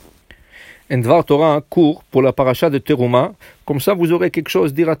un Dvar Torah court pour la paracha de Teruma, comme ça vous aurez quelque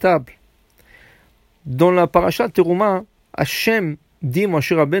chose d'irratable. Dans la paracha de Teruma, Hachem dit,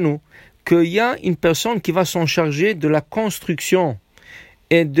 Moshe Rabbeinu, qu'il y a une personne qui va s'en charger de la construction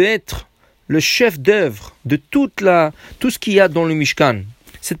et d'être le chef d'œuvre de tout ce qu'il y a dans le Mishkan.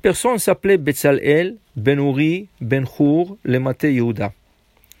 Cette personne s'appelait Betzalel, Ben Uri, Ben Hur, le Maté Yehuda.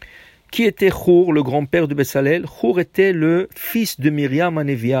 Qui était Hur, le grand-père de Betzalel? Hur était le fils de Myriam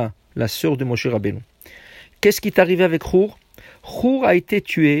Anevia, la sœur de Moshe Rabbeinu. Qu'est-ce qui est arrivé avec Hur? Hur a été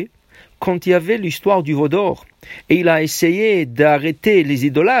tué quand il y avait l'histoire du veau d'or. Et il a essayé d'arrêter les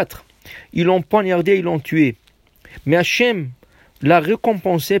idolâtres. Ils l'ont poignardé, ils l'ont tué. Mais Hachem l'a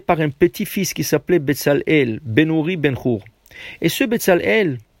récompensé par un petit-fils qui s'appelait Betzalel, Ben Uri, Ben Hur. Et ce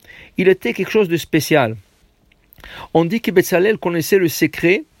Betzalel, il était quelque chose de spécial. On dit que Betzalel connaissait le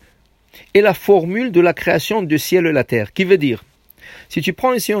secret et la formule de la création du ciel et la terre. Qui veut dire, si tu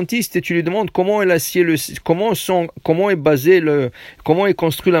prends un scientiste et tu lui demandes comment est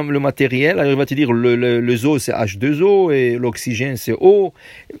construit le matériel, alors il va te dire le c'est H2O et l'oxygène c'est O.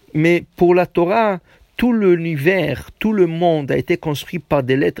 Mais pour la Torah, tout l'univers, tout le monde a été construit par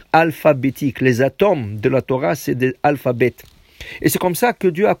des lettres alphabétiques. Les atomes de la Torah, c'est des alphabets. Et c'est comme ça que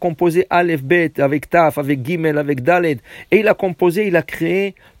Dieu a composé Aleph, Bet, avec Taf, avec Gimel, avec Daled. Et il a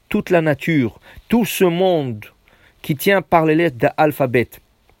créé toute la nature, tout ce monde qui tient par les lettres de l'alphabet.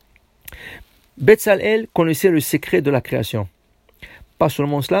 Betzalel connaissait le secret de la création. Pas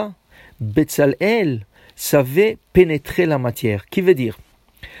seulement cela, Betzalel savait pénétrer la matière. Qui veut dire,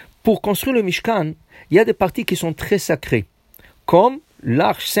 pour construire le Mishkan, il y a des parties qui sont très sacrées, comme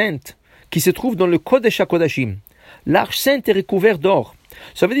l'arche sainte, qui se trouve dans le Kodesh HaKodashim. L'arche sainte est recouverte d'or.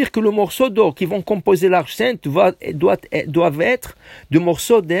 Ça veut dire que le morceau d'or qui vont composer l'arche sainte doivent être des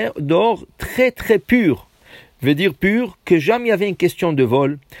morceaux d'or très très purs. Veut dire pur, que jamais il y avait une question de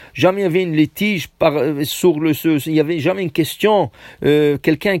vol, jamais il y avait une litige il y avait jamais une question,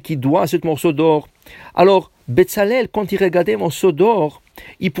 quelqu'un qui doit ce morceau d'or. Alors, Betzalel, quand il regardait le morceau d'or,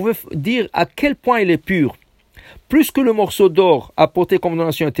 il pouvait dire à quel point il est pur. Plus que le morceau d'or apporté comme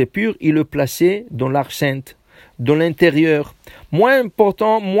donation était pur, il le plaçait dans l'arche sainte, dans l'intérieur. Moins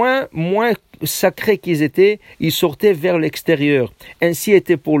important, moins sacrés qu'ils étaient, ils sortaient vers l'extérieur. Ainsi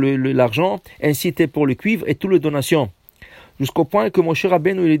était pour l'argent, ainsi était pour le cuivre et toutes les donations. Jusqu'au point que Moshe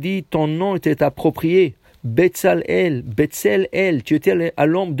Rabbeinu lui dit, ton nom était approprié. Betzalel, tu étais à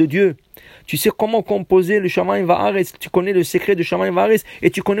l'ombre de Dieu. Tu sais comment composer le Shamayim Va'aretz, tu connais le secret de Shamayim Va'aretz, et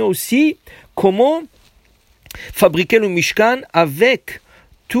tu connais aussi comment fabriquer le Mishkan avec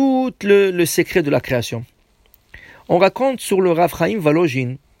tout le secret de la création. On raconte sur le Rav Chaim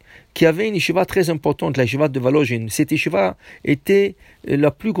Volozhin qui avait une yeshiva très importante, la yeshiva de Volozhin. Cette yeshiva était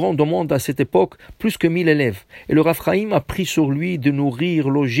la plus grande au monde à cette époque, plus que 1000 élèves. Et le Rav Chaim a pris sur lui de nourrir,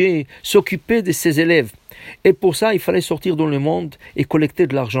 loger, s'occuper de ses élèves. Et pour ça, il fallait sortir dans le monde et collecter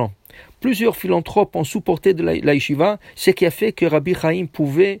de l'argent. Plusieurs philanthropes ont supporté de la yeshiva, ce qui a fait que Rabbi Chaim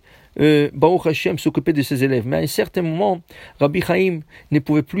pouvait Baruch Hashem s'occuper de ses élèves. Mais à un certain moment, Rabbi Chaim ne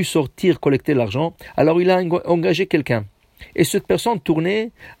pouvait plus sortir collecter l'argent, alors il a engagé quelqu'un. Et cette personne tournait,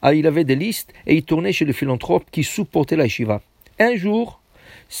 il avait des listes, et il tournait chez le philanthrope qui supportait la yeshiva. Un jour,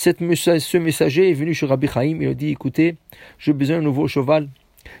 ce messager est venu chez Rabbi Chaim et il a dit, écoutez, j'ai besoin d'un nouveau cheval,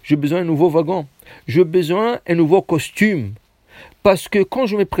 j'ai besoin d'un nouveau wagon, j'ai besoin d'un nouveau costume. Parce que quand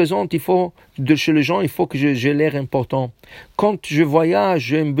je me présente, chez les gens, il faut que j'ai l'air important. Quand je voyage,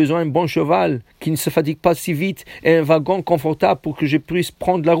 j'ai besoin d'un bon cheval qui ne se fatigue pas si vite et un wagon confortable pour que je puisse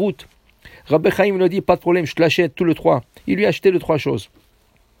prendre la route. Rabbi Chaim lui a dit, pas de problème, je te l'achète tous les trois. Il lui a acheté les trois choses.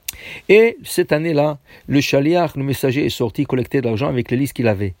 Et cette année-là, le shaliach, le messager, est sorti collecter de l'argent avec les listes qu'il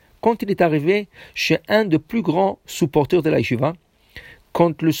avait. Quand il est arrivé chez un des plus grands supporters de la yeshiva,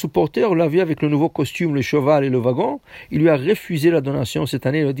 quand le supporter l'a vu avec le nouveau costume, le cheval et le wagon, il lui a refusé la donation cette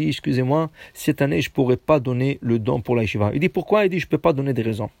année. Il a dit, excusez-moi, cette année, je ne pourrai pas donner le don pour la yeshiva. Il dit, pourquoi? Il dit, je ne peux pas donner des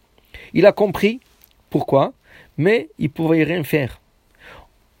raisons. Il a compris pourquoi, mais il ne pouvait rien faire.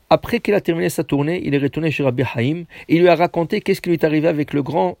 Après qu'il a terminé sa tournée, il est retourné chez Rabbi Chaim et il lui a raconté qu'est-ce qui lui est arrivé avec le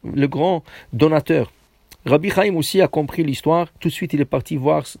grand donateur. Rabbi Chaim aussi a compris l'histoire. Tout de suite, il est parti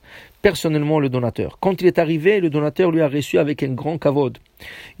voir personnellement le donateur. Quand il est arrivé, le donateur lui a reçu avec un grand kavod.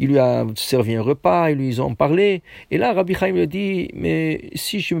 Il lui a servi un repas, ils lui ont parlé. Et là, Rabbi Chaim lui a dit, mais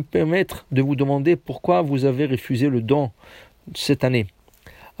si je me permets de vous demander pourquoi vous avez refusé le don cette année.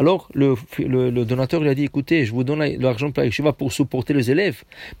 Alors, le donateur lui a dit, écoutez, je vous donne l'argent pour la yeshiva pour supporter les élèves,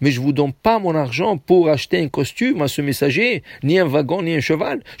 mais je ne vous donne pas mon argent pour acheter un costume à ce messager, ni un wagon, ni un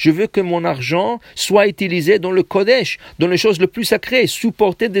cheval. Je veux que mon argent soit utilisé dans le Kodesh, dans les choses les plus sacrées,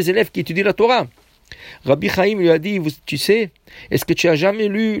 supporter des élèves qui étudient la Torah. Rabbi Chaim lui a dit, tu sais, est-ce que tu as jamais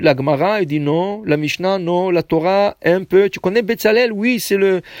lu la Gemara? Il dit non, la Mishnah, non, la Torah, un peu. Tu connais Betzalel? Oui, c'est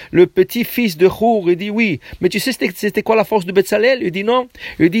le petit-fils de Chour. Il dit oui. Mais tu sais, c'était quoi la force de Betzalel? Il dit non.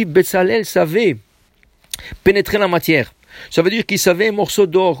 Il dit, Betzalel savait pénétrer la matière. Ça veut dire qu'il savait un morceau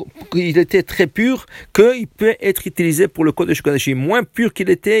d'or, qu'il était très pur, qu'il peut être utilisé pour le Kodesh Kodashim. Moins pur qu'il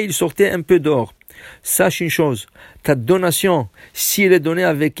était, il sortait un peu d'or. Sache une chose, ta donation, si elle est donnée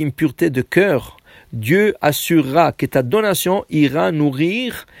avec une pureté de cœur, Dieu assurera que ta donation ira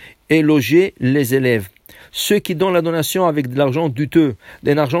nourrir et loger les élèves. Ceux qui donnent la donation avec de l'argent douteux,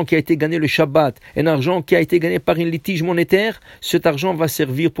 un argent qui a été gagné le Shabbat, un argent qui a été gagné par un litige monétaire, cet argent va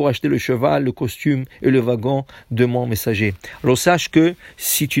servir pour acheter le cheval, le costume et le wagon de mon messager. Alors sache que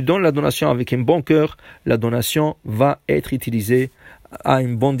si tu donnes la donation avec un bon cœur, la donation va être utilisée à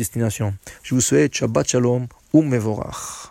une bonne destination. Je vous souhaite Shabbat Shalom ou Mevorach.